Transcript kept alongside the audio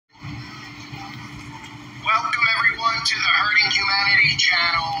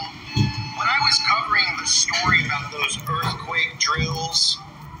channel, when I was covering the story about those earthquake drills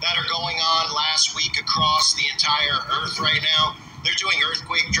that are going on last week across the entire Earth right now, they're doing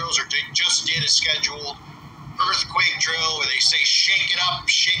earthquake drills, or they just did a scheduled earthquake drill where they say shake up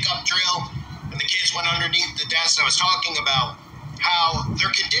drill, and the kids went underneath the desk. I was talking about how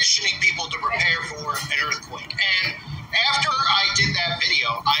they're conditioning people to prepare for an earthquake. And after I did that video,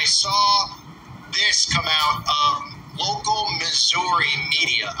 I saw this come out of local Missouri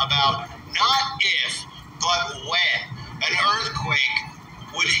media about not if, but when an earthquake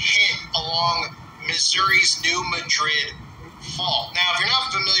would hit along Missouri's New Madrid Fault. Now, if you're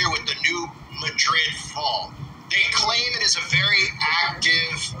not familiar with the New Madrid Fault, they claim it is a very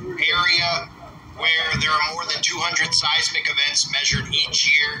active area where there are more than 200 seismic events measured each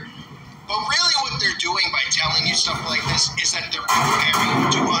year. But really what they're doing by telling you stuff like this is that they're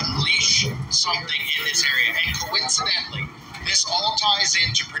preparing to unleash something in this area. And coincidentally, this all ties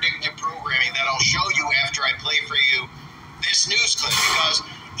into predictive programming that I'll show you after I play for you this news clip, because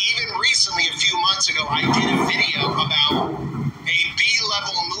even recently, a few months ago, I did a video about a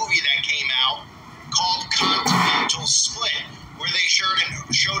B-level movie that came out called Continental Split, where they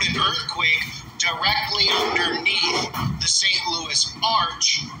showed an earthquake directly underneath the St. Louis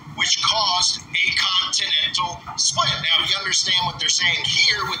Arch, which caused a continental split. Now, if you understand what they're saying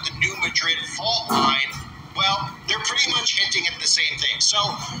here with the New Madrid fault line, well, they're pretty much hinting at the same thing. So,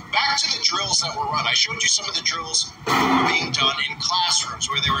 back to the drills that were run. I showed you some of the drills that were being done in classrooms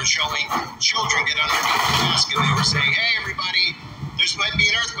where they were showing children get underneath the desk and they were saying, hey, everybody, there might be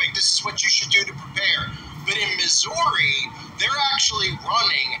an earthquake. This is what you should do to prepare. But in Missouri, they're actually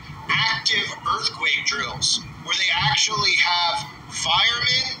running active earthquake drills where they actually have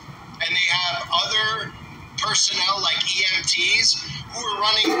firemen and they have other personnel like EMTs who are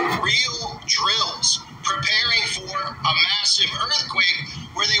running real drills, preparing for a massive earthquake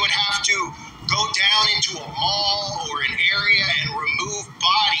where they would have to go down into a mall or an area and remove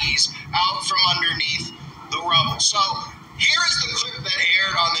bodies out from underneath the rubble. So here is the clip that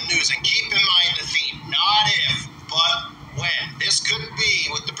aired on the news, and keep in mind the theme, not if, but when. This could be,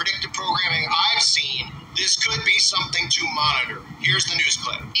 with the predictive programming I've seen, this could be something to monitor. Here's the news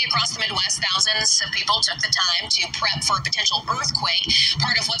clip. Across the Midwest, thousands of people took the time to prep for a potential earthquake,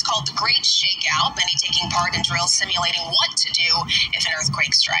 part of what's called the Great Shakeout, many taking part in drills simulating what to do if an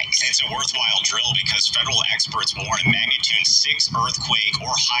earthquake strikes. It's a worthwhile drill because federal experts warn a magnitude 6 earthquake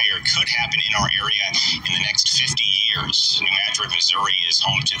or higher could happen in our area in the next 50 years. New Madrid, Missouri is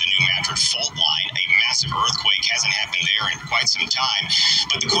home to the New Madrid Fault Line. A massive earthquake hasn't happened there in quite some time.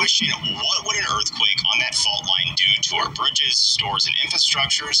 But the question, what would an earthquake on that fault line do to our bridges, stores, and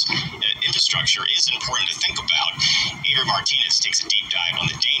infrastructures? Infrastructure is important to think about. Avery Martinez takes a deep dive on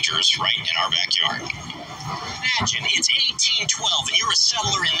the dangers right in our backyard. Imagine it's 1812 and you're a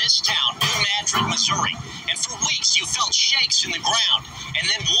settler in this town, New Madrid, Missouri, and for weeks you felt shakes in the ground, and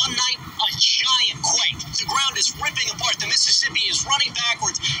then one night a giant quake. The ground is ripping apart, the Mississippi is running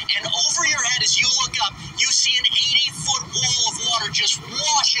backwards, and over your head as you look up, you see an 80-foot wall of water just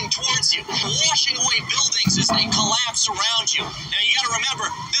washing towards you, washing away buildings as they collapse around you. Now you gotta remember,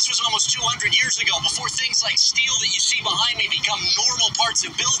 this was almost 200 years ago, before things like steel that you see behind me become normal parts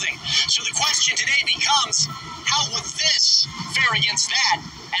of building. So the question today becomes, how would this fare against that?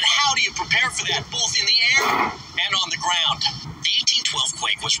 And how do you prepare for that, both in the air and on the ground? The 1812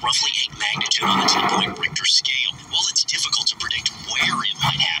 quake was roughly 8 magnitude on the 10-point Richter scale. While it's difficult to predict where it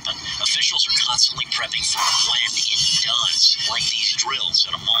might happen, officials are constantly prepping for when it does, like these drills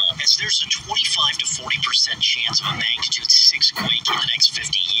at a mall, as there's a 25 to 40% chance of a magnitude 6 quake in the next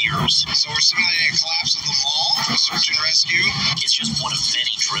 50 years. So we're simulating a collapse of the mall for search and rescue? It's just one of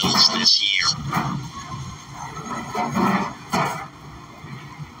many drills this year.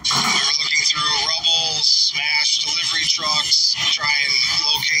 We were looking through rubble, smashed delivery trucks, try and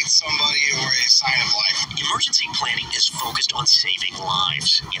locate somebody or a sign of life. Emergency planning is focused on saving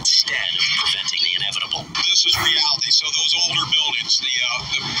lives instead of preventing the inevitable. This is reality. So those older buildings, the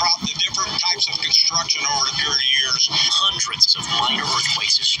different types of construction over a period of years. Hundreds of minor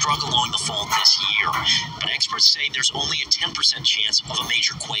earthquakes have struck along the fault this year, but experts say there's only a 10% chance of a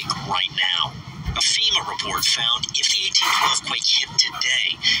major quake right now. A FEMA report found if the 1812 quake hit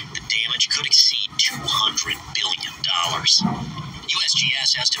today, the damage could exceed $200 billion.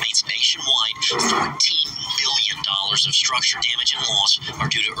 USGS estimates nationwide $14 billion of structure damage and loss are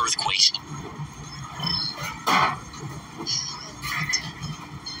due to earthquakes.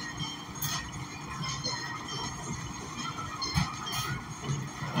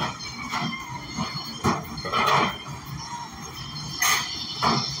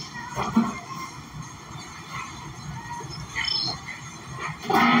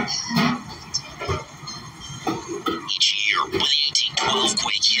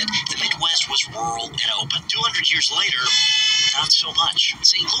 much.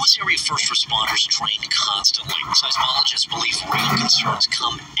 St. Louis area first responders train constantly. Seismologists believe real concerns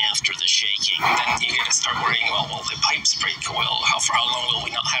come after the shaking. Then you gotta start worrying, well, will the pipes break? For how long will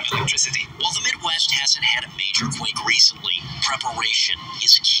we not have electricity? While the Midwest hasn't had a major quake recently, preparation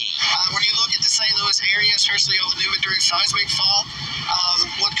is key. When you look at the St. Louis area, especially on the new enduring seismic fault,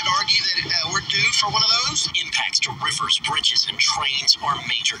 one could argue that we're due for one of those. Impacts to rivers, bridges, and trains are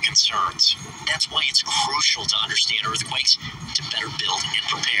major concerns. That's why it's crucial to understand earthquakes to better build and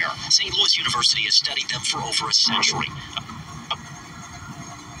prepare. St. Louis University has studied them for over a century.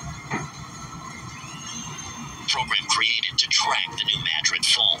 Program created to track the New Madrid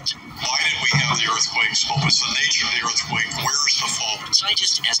fault. Why did we have the earthquakes? What was the nature of the earthquake? Where's the fault?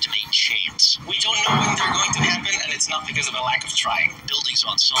 Scientists estimate chance. We don't know when they're going to happen, and it's not because of a lack of trying. Buildings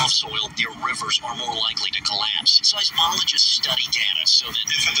on soft soil near rivers are more likely to collapse. Seismologists study data so that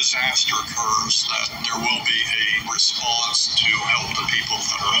if a disaster occurs, that there will be a response to help the people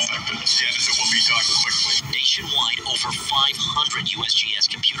that are affected, and it will be done quickly. Nationwide, over 500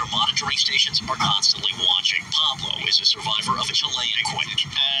 USGS computer monitoring stations are constantly watching. Pablo is a survivor of a Chilean quake.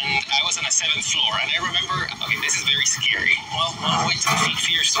 And I was on a 7th floor, and I remember, okay, this is very scary. Well, one way to defeat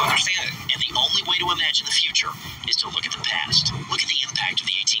fears to understand it. And the only way to imagine the future is to look at the past. Look at the impact of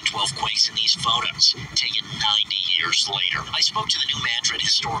the 1812 quakes in these photos, taken 90 years later. I spoke to the New Madrid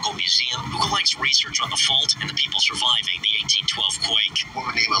Historical Museum, who collects research on the fault and the people surviving the 1812 quake. A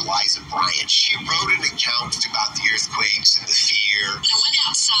woman named Eliza Bryant, she wrote an account about the earthquakes and the fear. When I went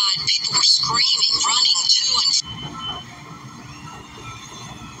outside, people were screaming, running to and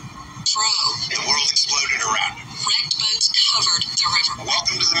fro. The world exploded around it. Wrecked boats covered the river.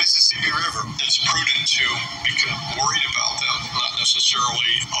 Welcome to the Mississippi River. It's prudent to become worried about them, not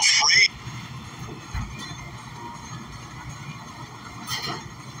necessarily afraid.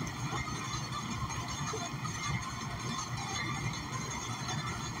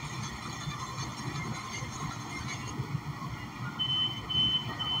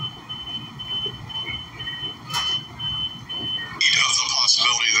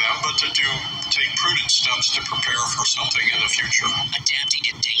 But to take prudent steps to prepare for something in the future. Adapting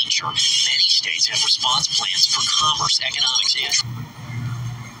to danger. Many states have response plans for commerce, economics, and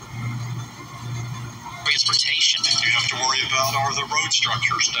transportation. You have to worry about are the road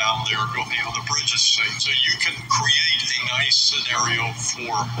structures down there, the bridges safe. So you can create a nice scenario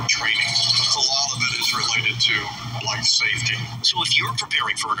for training. A lot of it is related to life safety. So if you're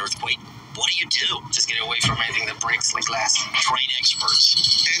preparing for an earthquake, what do you do? Just get away from anything that breaks like glass. Train experts.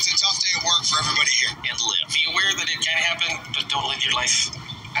 It's a tough day at work for everybody here. And live. Be aware that it can happen, but don't live your life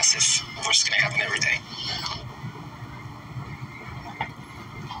as if it was going to happen every day.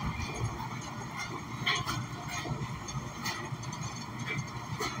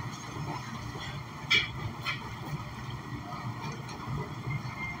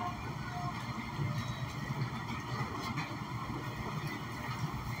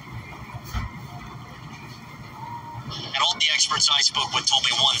 And all the experts I spoke with told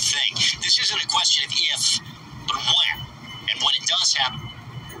me one thing. This isn't a question of if, but when. And when it does happen,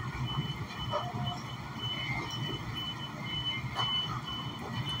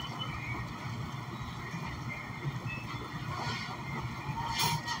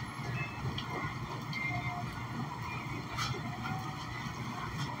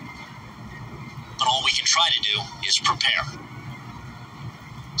 but all we can try to do is prepare.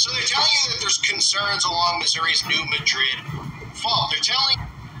 So they're telling you that there's concerns along Missouri's New Madrid fault. They're telling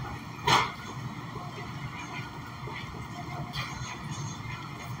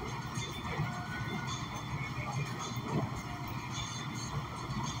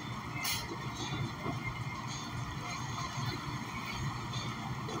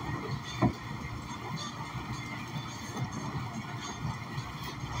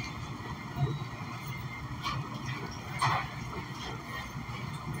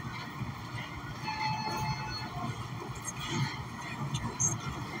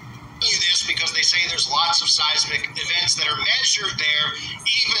because they say there's lots of seismic events that are measured there,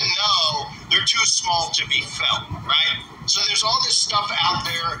 even though they're too small to be felt, right? So there's all this stuff out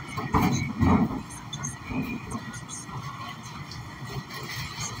there